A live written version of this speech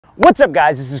What's up,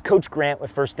 guys? This is Coach Grant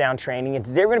with First Down Training, and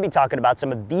today we're going to be talking about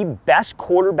some of the best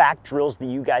quarterback drills that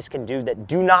you guys can do that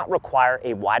do not require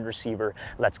a wide receiver.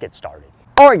 Let's get started.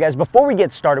 Alright guys, before we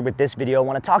get started with this video, I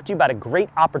want to talk to you about a great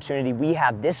opportunity we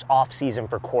have this off-season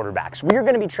for quarterbacks. We are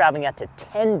going to be traveling out to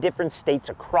 10 different states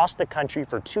across the country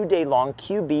for 2-day-long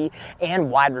QB and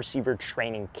wide receiver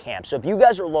training camps. So if you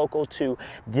guys are local to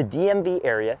the DMV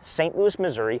area, St. Louis,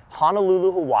 Missouri,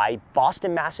 Honolulu, Hawaii,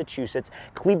 Boston, Massachusetts,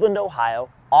 Cleveland, Ohio,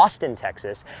 Austin,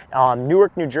 Texas,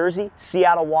 Newark, New Jersey,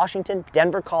 Seattle, Washington,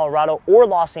 Denver, Colorado, or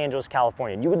Los Angeles,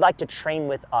 California, and you would like to train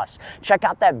with us, check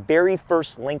out that very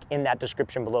first link in that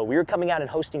description below. We are coming out and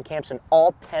hosting camps in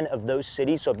all 10 of those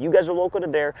cities, so if you guys are local to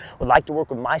there, would like to work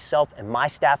with myself and my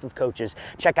staff of coaches,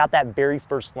 check out that very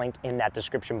first link in that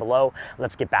description below.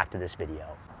 Let's get back to this video.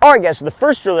 Alright guys, so the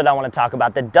first drill that I want to talk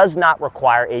about that does not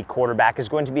require a quarterback is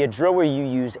going to be a drill where you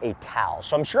use a towel.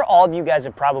 So I'm sure all of you guys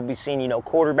have probably seen,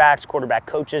 quarterbacks, quarterback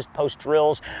coaches post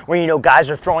drills where,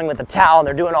 guys are throwing with a towel and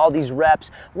they're doing all these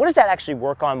reps. What does that actually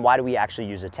work on? Why do we actually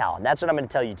use a towel? And that's what I'm going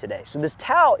to tell you today. So this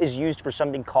towel is used for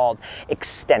something called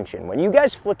extension. When you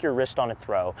guys flick your wrist on a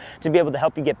throw to be able to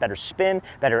help you get better spin,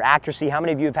 better accuracy, how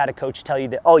many of you have had a coach tell you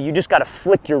that, oh, you just got to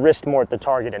flick your wrist more at the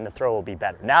target and the throw will be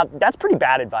better? Now, that's pretty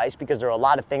bad advice because there are a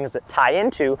lot of things that tie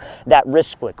into that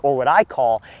wrist flick, or what I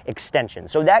call extension.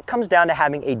 So that comes down to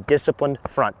having a disciplined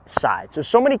front side.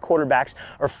 So many quarterbacks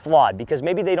are flawed because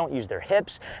maybe they don't use their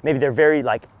hips, maybe they're very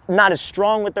not as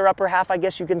strong with their upper half, I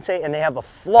guess you can say, and they have a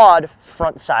flawed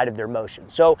front side of their motion.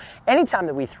 So anytime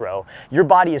that we throw, your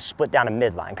body is split down a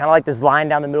midline, kind of like this line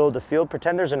down the middle of the field.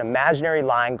 Pretend there's an imaginary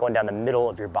line going down the middle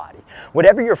of your body.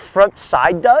 Whatever your front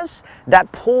side does, that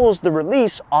pulls the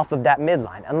release off of that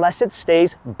midline, unless it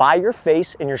stays by your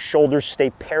face and your shoulders stay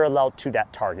parallel to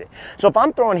that target. So if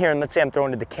I'm throwing here, and let's say I'm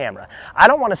throwing to the camera, I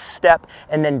don't want to step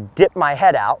and then dip my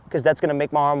head out because that's going to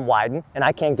make my arm widen and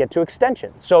I can't get to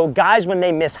extension. So guys, when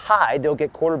they miss high, they'll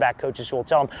get quarterback coaches who will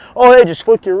tell them, oh, hey, just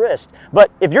flick your wrist. But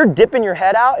if you're dipping your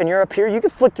head out and you're up here, you can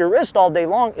flick your wrist all day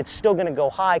long. It's still going to go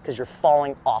high because you're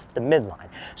falling off the midline.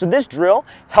 So this drill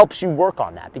helps you work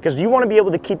on that because you want to be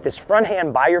able to keep this front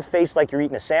hand by your face like you're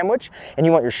eating a sandwich, and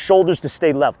you want your shoulders to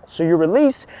stay level. So your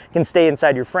release can stay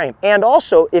inside your frame. And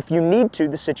also, if you need to,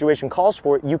 the situation calls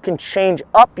for it, you can change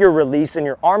up your release in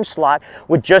your arm slot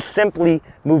with just simply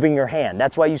moving your hand.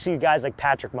 That's why you see guys like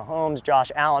Patrick Mahomes,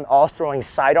 Josh Allen, all throwing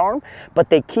sidearm, but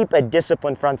they keep a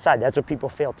disciplined front side. That's what people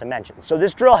fail to mention. So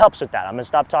this drill helps with that. I'm going to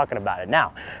stop talking about it.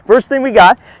 Now, first thing we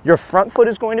got, your front foot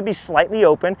is going to be slightly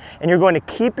open, and you're going to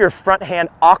keep your front hand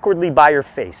awkwardly by your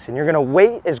face, and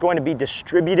weight is going to be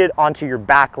distributed onto your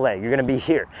back leg. You're going to be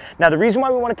here. Now, the reason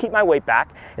why we want to keep my weight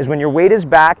back is when your weight is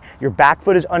back, your back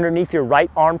foot is underneath your right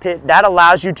armpit. That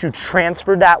allows you to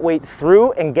transfer that weight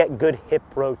through and get good hip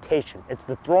rotation. It's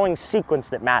the throwing sequence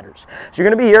that matters. So you're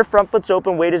going to be here, front foot's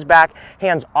open, weight is back,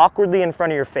 hands awkwardly in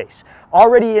front of your face.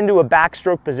 Already into a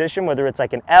backstroke position, whether it's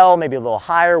like an L, maybe a little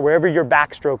higher, wherever your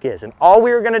backstroke is. And all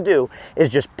we're going to do is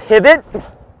just pivot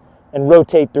and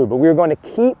rotate through, but we're going to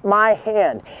keep my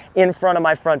hand in front of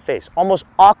my front face, almost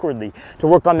awkwardly, to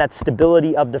work on that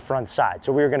stability of the front side.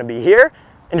 So we're going to be here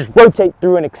and just rotate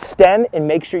through and extend, and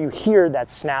make sure you hear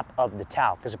that snap of the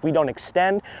towel, because if we don't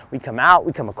extend, we come out,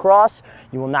 we come across,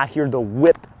 you will not hear the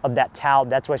whip of that towel.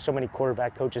 That's why so many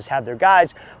quarterback coaches have their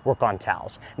guys work on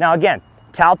towels. Now again,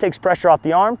 towel takes pressure off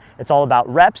the arm. It's all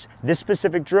about reps. This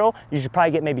specific drill, you should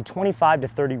probably get maybe 25 to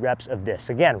 30 reps of this.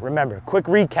 Again, remember, quick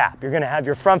recap. You're going to have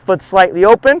your front foot slightly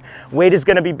open. Weight is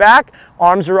going to be back.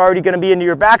 Arms are already going to be into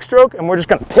your backstroke, and we're just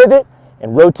going to pivot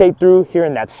and rotate through,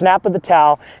 hearing that snap of the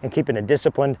towel and keeping a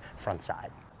disciplined front side.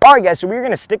 Alright guys, so we're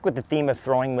going to stick with the theme of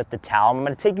throwing with the towel. I'm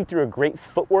going to take you through a great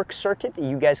footwork circuit that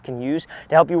you guys can use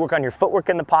to help you work on your footwork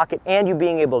in the pocket and you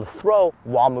being able to throw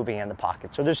while moving in the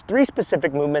pocket. So there's 3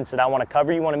 specific movements that I want to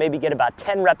cover. You want to maybe get about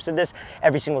 10 reps of this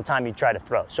every single time you try to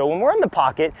throw. So when we're in the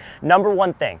pocket, number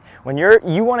one thing, when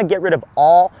you want to get rid of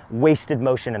all wasted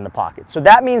motion in the pocket. So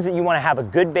that means that you want to have a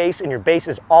good base, and your base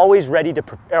is always ready to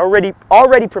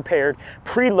already prepared,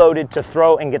 preloaded to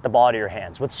throw and get the ball out of your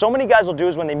hands. What so many guys will do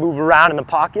is when they move around in the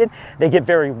pocket, they get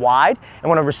very wide, and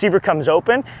when a receiver comes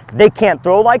open, they can't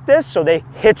throw like this, so they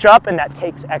hitch up, and that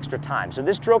takes extra time. So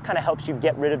this drill kind of helps you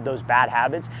get rid of those bad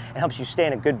habits and helps you stay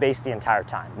in a good base the entire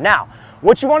time. Now,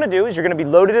 what you want to do is you're going to be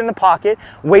loaded in the pocket,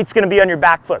 weight's going to be on your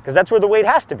back foot, because that's where the weight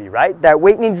has to be, right? That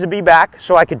weight needs to be back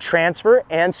so I could transfer,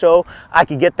 and so I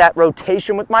could get that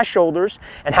rotation with my shoulders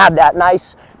and have that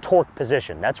nice torque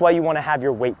position. That's why you want to have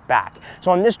your weight back. So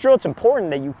on this drill, it's important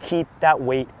that you keep that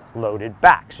weight loaded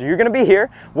back. So you're gonna be here,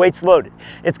 weights loaded.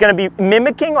 It's gonna be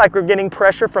mimicking like we're getting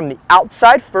pressure from the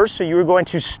outside first, so you're going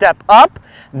to step up,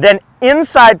 then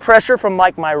inside pressure from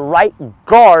like my right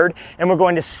guard, and we're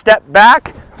going to step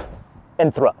back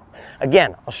and throw.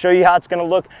 Again, I'll show you how it's gonna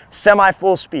look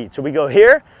semi-full speed. So we go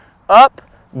here, up,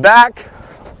 back,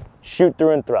 shoot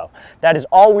through and throw. That is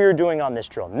all we are doing on this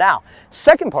drill. Now,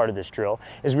 second part of this drill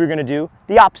is we're gonna do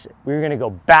the opposite. We're gonna go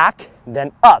back,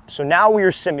 then up. So now we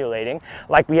are simulating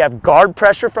like we have guard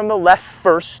pressure from the left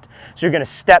first. So you're gonna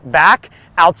step back,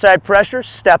 outside pressure,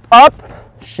 step up,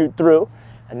 shoot through.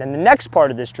 And then the next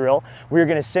part of this drill, we're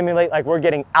gonna simulate like we're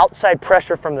getting outside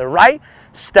pressure from the right,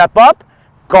 step up,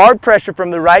 guard pressure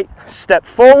from the right, step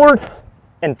forward,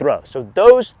 and throw. So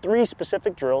those three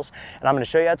specific drills, and I'm going to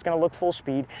show you how it's going to look full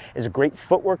speed, is a great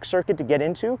footwork circuit to get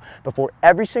into before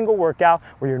every single workout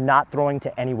where you're not throwing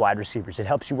to any wide receivers. It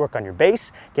helps you work on your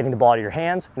base, getting the ball to your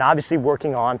hands, and obviously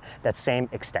working on that same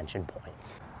extension point.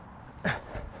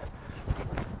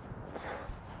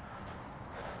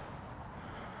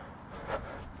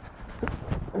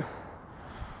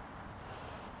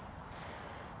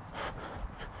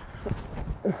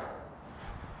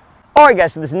 All right,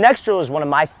 guys, so this next drill is one of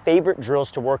my favorite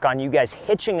drills to work on you guys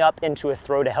hitching up into a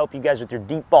throw to help you guys with your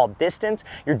deep ball distance,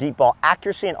 your deep ball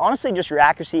accuracy, and honestly just your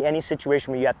accuracy any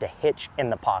situation where you have to hitch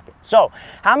in the pocket. So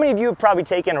how many of you have probably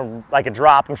taken a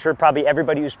drop? I'm sure probably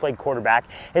everybody who's played quarterback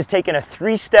has taken a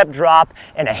 3-step drop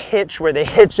and a hitch where they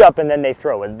hitch up and then they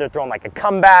throw. Whether they're throwing like a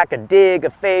comeback, a dig, a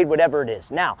fade, whatever it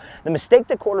is. Now, the mistake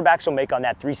that quarterbacks will make on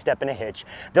that 3-step and a hitch,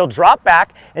 they'll drop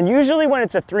back, and usually when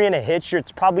it's a 3 and a hitch,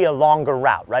 it's probably a longer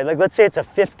route, right? Like let's say it's a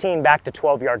 15 back to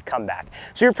 12-yard comeback.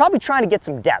 So you're probably trying to get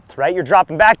some depth, right? You're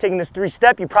dropping back, taking this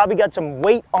 3-step, you probably got some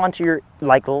weight onto your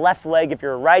like left leg if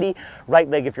you're a righty, right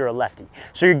leg if you're a lefty.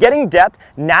 So you're getting depth.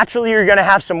 Naturally, you're gonna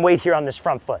have some weight here on this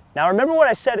front foot. Now remember what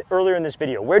I said earlier in this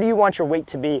video. Where do you want your weight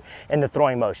to be in the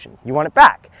throwing motion? You want it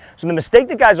back. So the mistake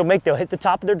that guys will make, they'll hit the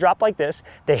top of their drop like this,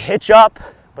 they hitch up,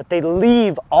 but they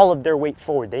leave all of their weight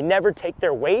forward. They never take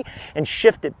their weight and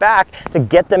shift it back to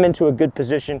get them into a good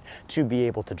position to be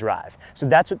able to drive. So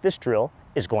that's what this drill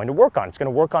is going to work on. It's going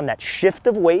to work on that shift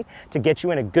of weight to get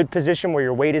you in a good position where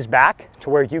your weight is back to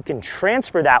where you can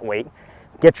transfer that weight,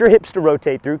 get your hips to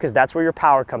rotate through because that's where your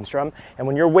power comes from. And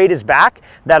when your weight is back,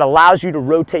 that allows you to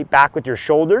rotate back with your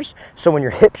shoulders. So when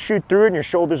your hips shoot through and your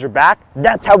shoulders are back,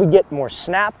 that's how we get more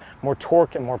snap, more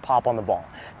torque, and more pop on the ball.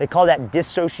 They call that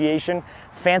dissociation,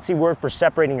 fancy word for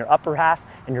separating your upper half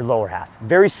and your lower half.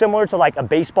 Very similar to like a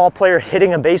baseball player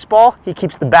hitting a baseball. He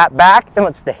keeps the bat back and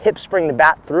lets the hips bring the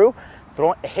bat through.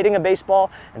 Hitting a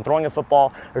baseball and throwing a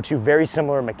football are two very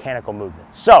similar mechanical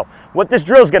movements. So what this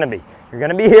drill is going to be, you're going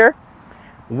to be here.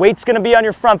 Weight's going to be on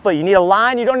your front foot. You need a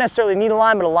line. You don't necessarily need a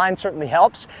line, but a line certainly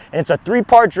helps. And it's a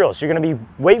 3-part drill. So you're going to be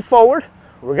weight forward.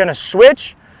 We're going to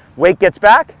switch. Weight gets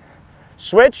back.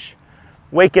 Switch.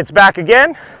 Weight gets back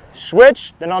again.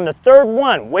 Switch. Then on the third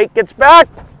one, weight gets back.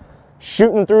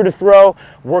 Shooting through to throw,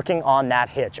 working on that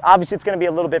hitch. Obviously, it's going to be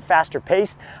a little bit faster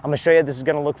paced. I'm going to show you this is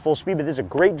going to look full speed, but this is a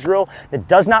great drill that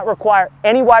does not require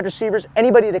any wide receivers,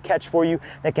 anybody to catch for you,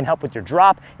 that can help with your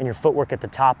drop and your footwork at the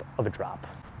top of a drop.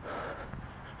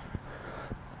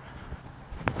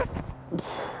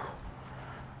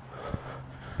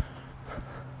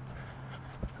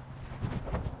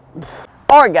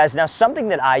 All right, guys, now something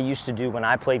that I used to do when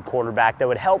I played quarterback that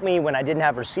would help me when I didn't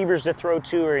have receivers to throw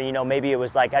to, or, you know, maybe it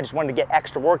was like I just wanted to get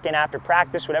extra work in after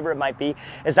practice, whatever it might be,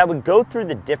 is I would go through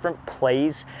the different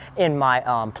plays in my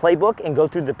playbook and go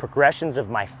through the progressions of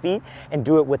my feet and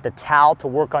do it with the towel to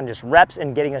work on just reps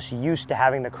and getting us used to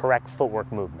having the correct footwork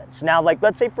movements. Now, like,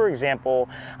 let's say, for example,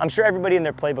 I'm sure everybody in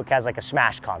their playbook has like a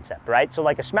smash concept, right? So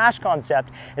like a smash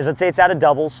concept is, let's say it's out of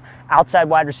doubles, outside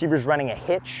wide receivers running a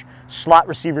hitch, slot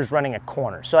receivers running a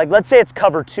corner. So like, let's say it's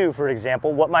cover 2, for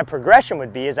example. What my progression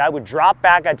would be is I would drop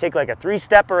back, I'd take like a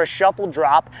 3-step or a shuffle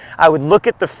drop. I would look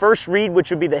at the first read,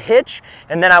 which would be the hitch,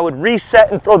 and then I would reset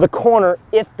and throw the corner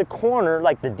if the corner,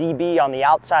 like the DB on the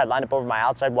outside, lined up over my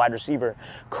outside wide receiver,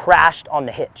 crashed on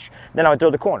the hitch. Then I would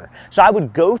throw the corner. So I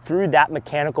would go through that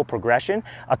mechanical progression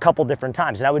a couple different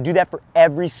times, and I would do that for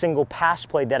every single pass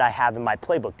play that I have in my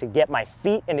playbook to get my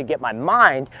feet and to get my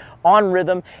mind on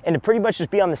rhythm and to pretty much just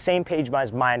be on the same page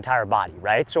as my entire body,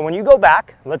 right? So when you go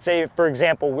back, let's say, for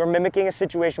example, we're mimicking a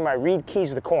situation where I read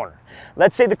keys the corner.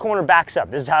 Let's say the corner backs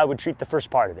up. This is how I would treat the first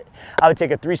part of it. I would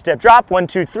take a 3-step drop, 1,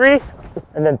 2, 3,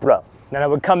 and then throw. Then I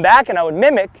would come back and I would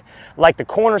mimic like the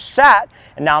corner sat,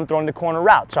 and now I'm throwing the corner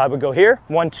route. So I would go here,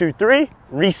 1, 2, 3,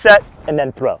 reset, and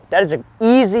then throw. That is an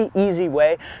easy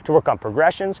way to work on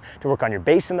progressions, to work on your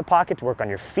base in the pocket, to work on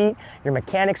your feet, your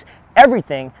mechanics,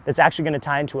 everything that's actually going to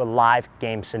tie into a live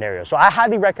game scenario. So I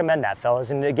highly recommend that, fellas.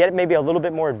 And to get it maybe a little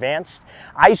bit more advanced,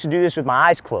 I used to do this with my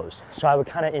eyes closed. So I would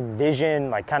kind of envision,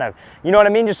 like kind of, you know what I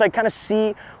mean? Just like kind of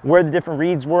see where the different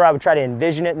reads were. I would try to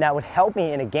envision it, and that would help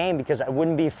me in a game because it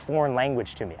wouldn't be foreign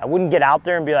language to me. I wouldn't get out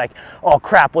there and be like, oh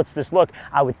crap, what's this look?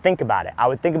 I would think about it. I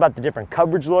would think about the different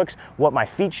coverage looks, what my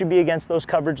feet should be against those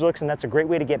coverage looks, and that's a great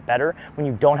way to get better when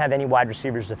you don't have any wide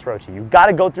receivers to throw to. You got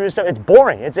to go through this stuff. It's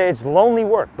boring. It's lonely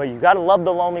work, but you got to love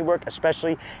the lonely work,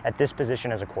 especially at this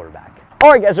position as a quarterback.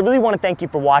 All right, guys, I really want to thank you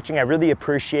for watching. I really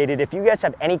appreciate it. If you guys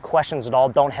have any questions at all,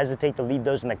 don't hesitate to leave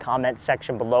those in the comment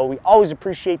section below. We always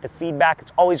appreciate the feedback.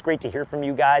 It's always great to hear from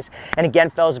you guys. And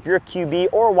again, fellas, if you're a QB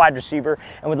or a wide receiver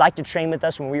and would like to train with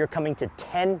us when we are coming to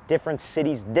 10 different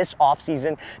cities this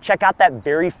offseason, check out that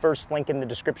very first link in the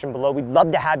description below. We'd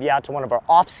love to have you out to one of our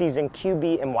off-season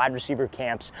QB and wide receiver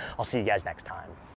camps. I'll see you guys next time.